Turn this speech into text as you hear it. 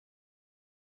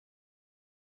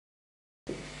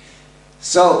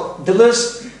So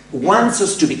Deleuze wants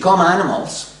us to become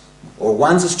animals, or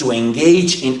wants us to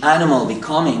engage in animal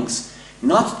becomings,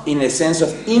 not in the sense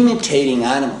of imitating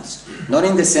animals, not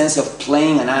in the sense of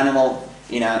playing an animal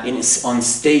on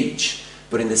stage,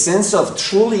 but in the sense of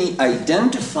truly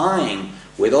identifying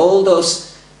with all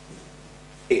those,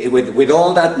 with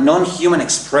all that non-human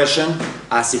expression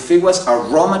as if it was a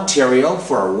raw material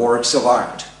for our works of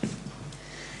art.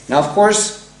 Now, of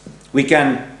course, we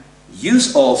can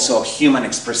use also human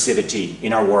expressivity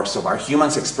in our works of art.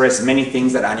 Humans express many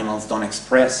things that animals don't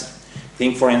express.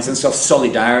 Think, for instance, of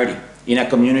solidarity in a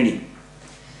community.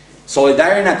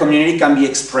 Solidarity in a community can be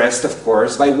expressed, of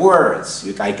course, by words.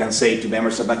 I can say to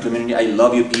members of my community, I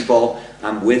love you people,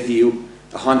 I'm with you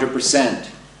 100%.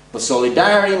 But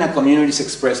solidarity in a community is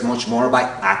expressed much more by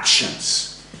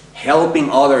actions. Helping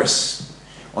others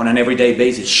on an everyday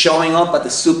basis. Showing up at the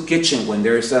soup kitchen when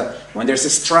there's a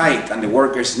strike and the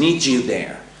workers need you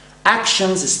there.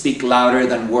 Actions speak louder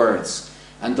than words.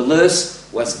 And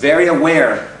Deleuze was very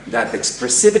aware that the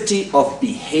expressivity of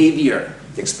behavior,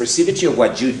 the expressivity of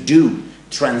what you do,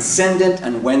 transcended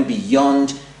and went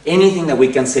beyond anything that we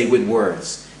can say with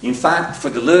words. In fact, for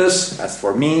Deleuze, as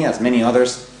for me, as many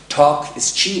others, talk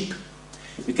is cheap.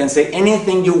 You can say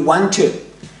anything you want to,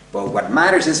 but what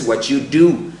matters is what you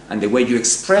do and the way you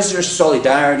express your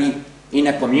solidarity in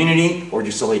a community, or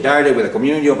your solidarity with a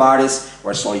community of artists,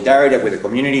 or solidarity with a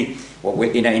community, or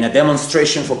in a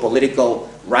demonstration for political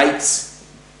rights,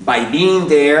 by being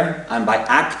there and by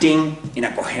acting in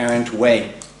a coherent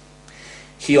way.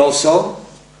 He also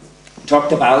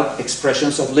talked about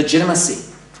expressions of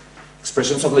legitimacy.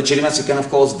 Expressions of legitimacy can, of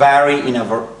course, vary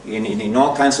in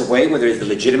all kinds of ways, whether it's the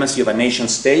legitimacy of a nation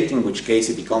state, in which case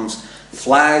it becomes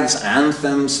flags,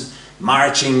 anthems,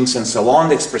 marchings, and so on.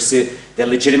 The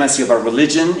legitimacy of a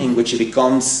religion, in which it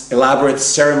becomes elaborate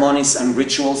ceremonies and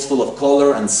rituals full of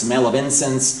color and smell of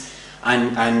incense,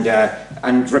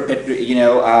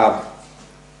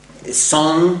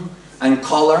 song and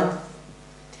color.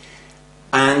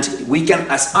 And we can,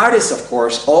 as artists, of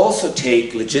course, also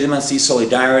take legitimacy,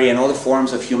 solidarity, and other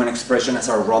forms of human expression as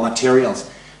our raw materials.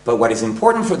 But what is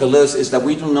important for Deleuze is that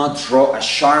we do not draw a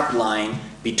sharp line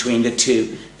between the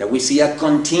two, that we see a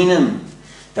continuum,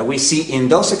 that we see in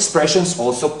those expressions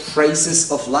also traces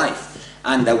of life,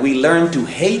 and that we learn to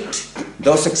hate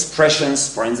those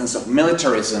expressions, for instance, of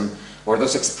militarism, or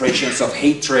those expressions of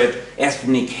hatred,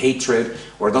 ethnic hatred,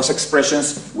 or those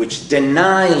expressions which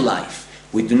deny life,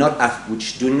 which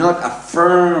do not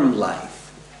affirm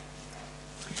life.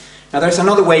 Now there's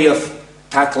another way of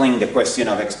tackling the question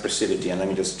of expressivity, and let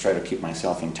me just try to keep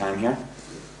myself in time here.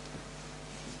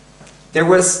 There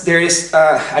is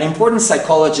an important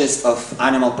psychologist of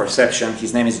animal perception.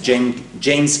 His name is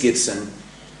James Gibson.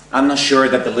 I'm not sure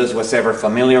that Deleuze was ever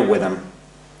familiar with him.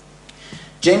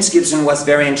 James Gibson was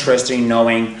very interested in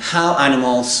knowing how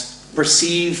animals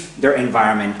perceive their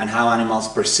environment and how animals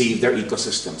perceive their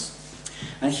ecosystems.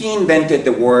 And he invented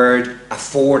the word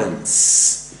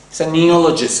affordance. It's a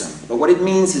neologism, but what it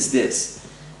means is this: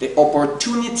 the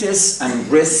opportunities and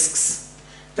risks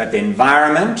that the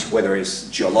environment, whether it's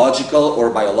geological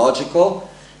or biological,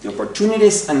 the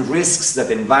opportunities and risks that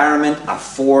the environment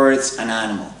affords an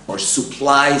animal, or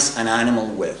supplies an animal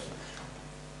with,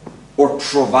 or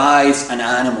provides an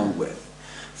animal with.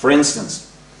 For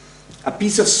instance, a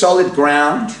piece of solid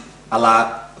ground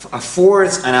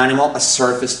affords an animal a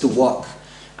surface to walk.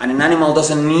 And an animal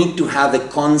doesn't need to have the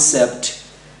concept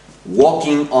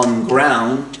walking on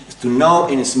ground to know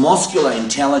in its muscular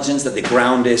intelligence that the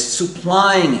ground is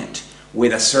supplying it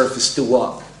with a surface to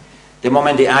walk. The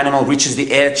moment the animal reaches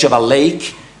the edge of a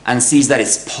lake and sees that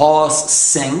its paws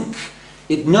sink,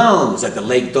 it knows that the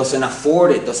lake doesn't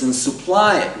afford it, doesn't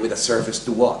supply it with a surface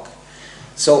to walk.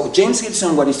 So James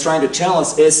Gibson, what he's trying to tell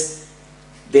us is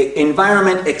the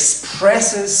environment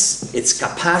expresses its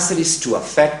capacities to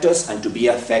affect us and to be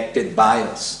affected by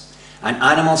us. And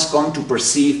animals come to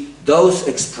perceive those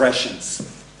expressions.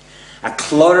 A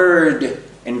cluttered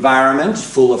environment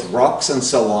full of rocks and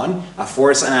so on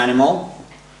affords an animal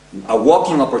a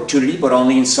walking opportunity, but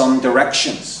only in some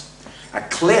directions. A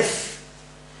cliff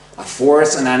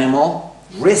affords an animal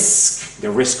risk,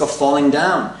 the risk of falling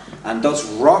down. And those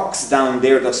rocks down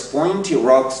there, those pointy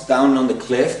rocks down on the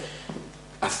cliff,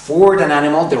 afford an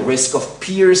animal the risk of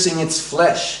piercing its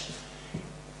flesh.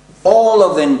 All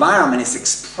of the environment is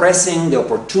expressing the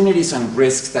opportunities and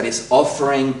risks that is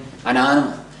offering an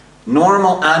animal.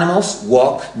 Normal animals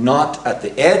walk not at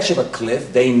the edge of a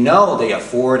cliff. They know they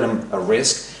afford them a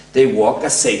risk. They walk a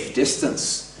safe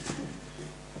distance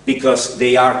because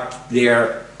they are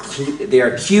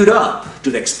queued up to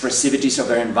the expressivities of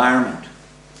their environment.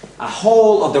 A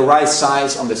hole of the right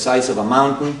size on the size of a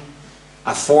mountain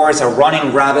affords a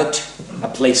running rabbit a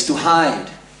place to hide.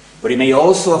 But it may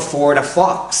also afford a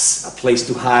fox a place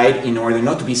to hide in order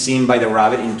not to be seen by the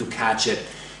rabbit and to catch it,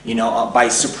 by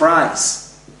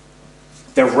surprise.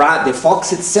 The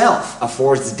fox itself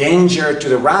affords danger to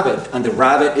the rabbit, and the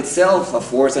rabbit itself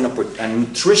affords a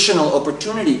nutritional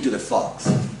opportunity to the fox.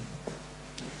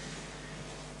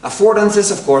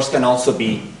 Affordances, of course, can also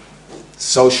be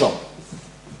social.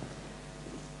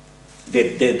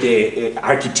 The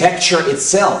architecture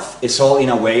itself is all in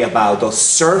a way about those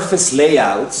surface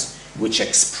layouts which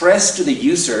express to the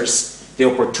users the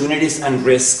opportunities and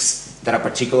risks that a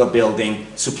particular building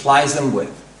supplies them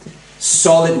with.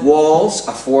 Solid walls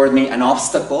afford me an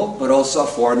obstacle, but also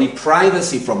afford me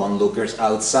privacy from onlookers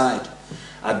outside.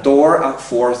 A door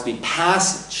affords me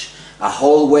passage. A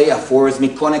hallway affords me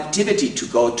connectivity to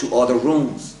go to other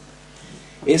rooms.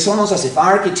 It's almost as if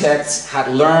architects had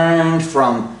learned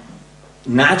from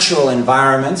natural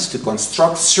environments to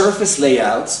construct surface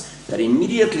layouts that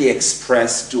immediately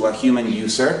express to a human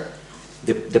user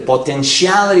the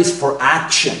potentialities for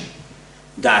action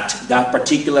that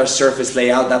particular surface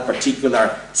layout, that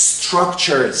particular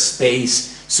structured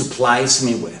space supplies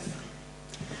me with.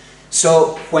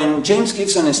 So when James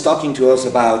Gibson is talking to us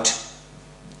about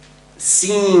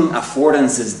seeing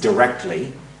affordances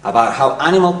directly, about how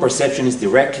animal perception is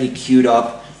directly queued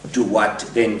up to what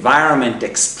the environment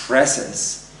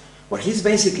expresses, what he's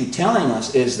basically telling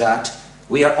us is that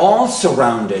we are all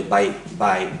surrounded by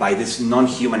this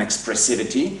non-human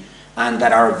expressivity, and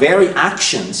that our very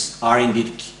actions are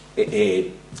indeed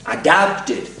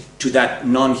adapted to that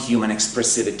non-human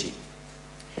expressivity.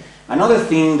 Another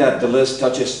thing that Deleuze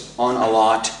touches on a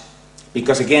lot,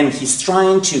 because again, he's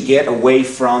trying to get away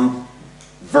from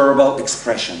verbal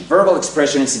expression. Verbal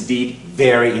expression is indeed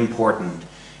very important,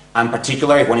 and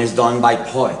particularly when it's done by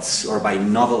poets or by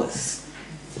novelists.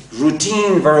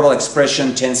 Routine verbal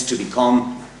expression tends to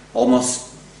become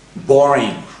almost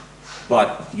boring,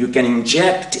 but you can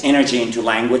inject energy into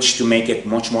language to make it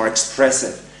much more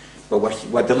expressive. But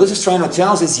what Deleuze is trying to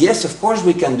tell us is, yes, of course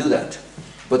we can do that,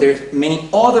 but there are many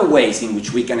other ways in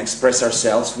which we can express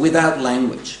ourselves without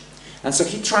language. And so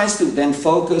he tries to then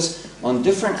focus on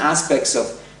different aspects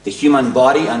of the human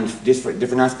body and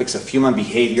different aspects of human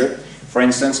behavior. For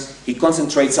instance, he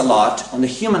concentrates a lot on the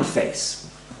human face.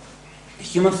 The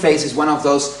human face is one of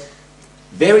those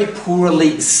very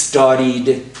poorly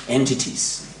studied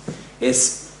entities.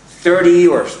 It's 30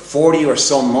 or 40 or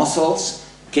so muscles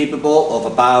capable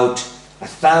of about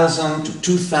 1,000 to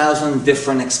 2,000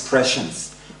 different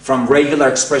expressions, from regular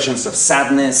expressions of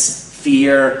sadness,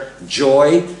 fear,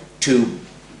 joy, to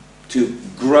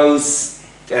gross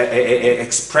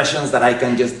expressions that I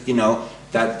can just,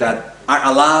 that are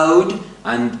allowed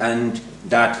and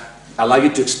that allow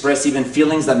you to express even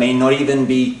feelings that may not even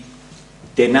be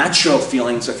the natural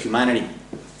feelings of humanity.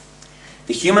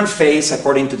 The human face,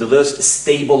 according to Deleuze,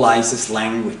 stabilizes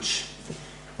language.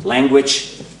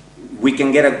 Language, we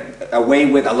can get away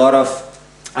with a lot of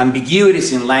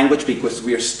ambiguities in language because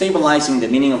we are stabilizing the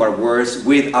meaning of our words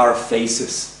with our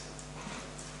faces.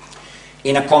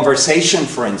 In a conversation,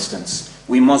 for instance,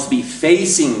 we must be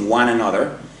facing one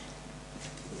another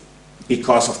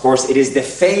because, of course, it is the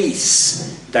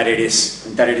face that it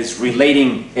is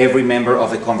relating every member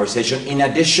of the conversation in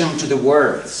addition to the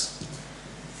words.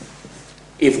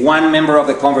 If one member of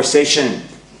the conversation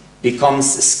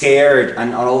becomes scared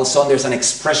and all of a sudden there's an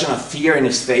expression of fear in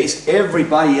his face,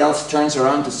 everybody else turns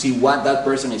around to see what that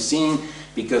person is seeing,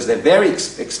 because the very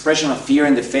expression of fear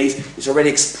in the face is already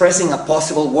expressing a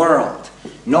possible world.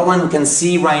 No one can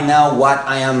see right now what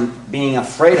I am being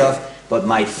afraid of, but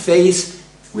my face,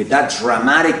 with that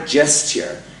dramatic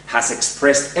gesture, has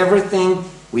expressed everything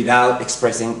without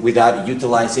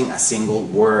utilizing a single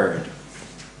word.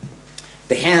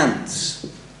 The hands.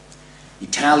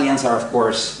 Italians are, of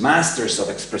course, masters of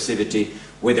expressivity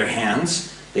with their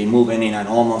hands. They move in an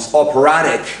almost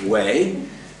operatic way,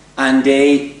 and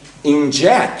they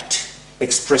inject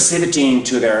expressivity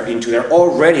into their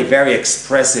already very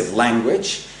expressive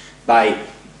language by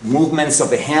movements of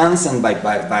the hands and by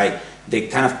the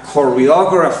kind of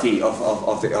choreography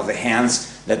of the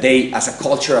hands that they, as a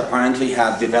culture, apparently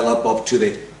have developed up to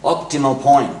the optimal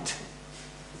point.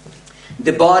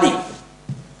 The body.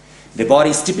 The body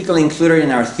is typically included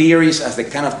in our theories as the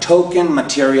kind of token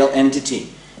material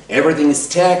entity. Everything is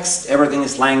text, everything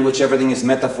is language, everything is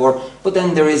metaphor, but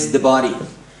then there is the body.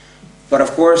 But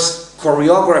of course,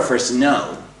 choreographers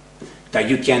know that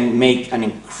you can make an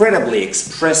incredibly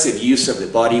expressive use of the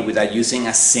body without using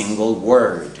a single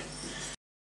word.